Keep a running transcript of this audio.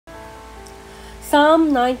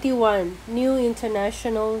Psalm 91, New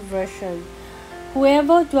International Version.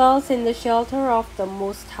 Whoever dwells in the shelter of the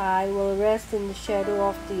Most High will rest in the shadow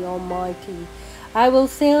of the Almighty. I will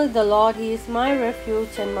say, the Lord, He is my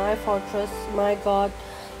refuge and my fortress, my God,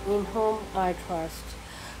 in whom I trust.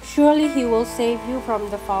 Surely He will save you from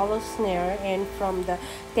the fowler's snare and from the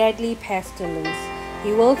deadly pestilence.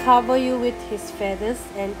 He will cover you with His feathers,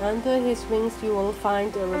 and under His wings you will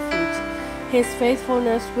find a refuge. His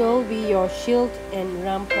faithfulness will be your shield and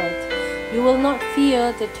rampart. You will not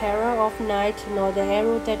fear the terror of night, nor the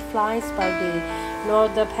arrow that flies by day, nor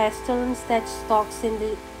the pestilence that stalks in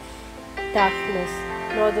the darkness,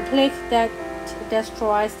 nor the plague that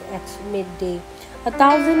destroys at midday.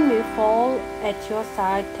 1,000 may fall at your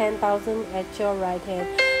side, 10,000 at your right hand,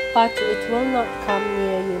 but it will not come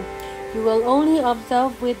near you. You will only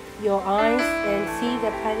observe with your eyes and see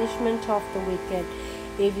the punishment of the wicked.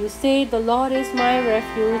 If you say, the Lord is my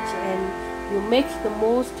refuge, and you make the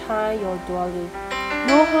Most High your dwelling,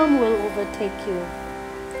 no harm will overtake you,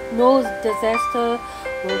 no disaster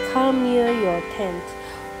will come near your tent.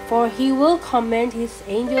 For He will command His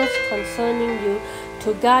angels concerning you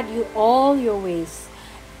to guard you all your ways.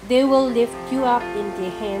 They will lift you up in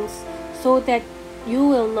their hands, so that you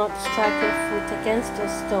will not strike your foot against a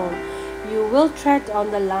stone. You will tread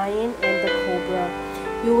on the lion and the cobra.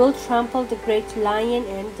 You will trample the great lion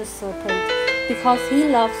and the serpent. Because He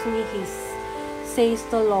loves me, says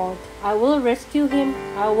the Lord, I will rescue him,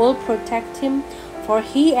 I will protect him, for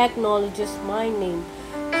he acknowledges my name.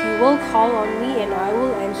 He will call on me, and I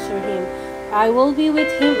will answer him. I will be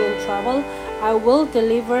with him in trouble. I will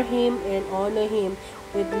deliver him and honor him.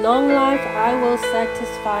 With long life I will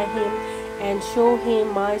satisfy him and show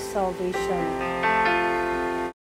him my salvation.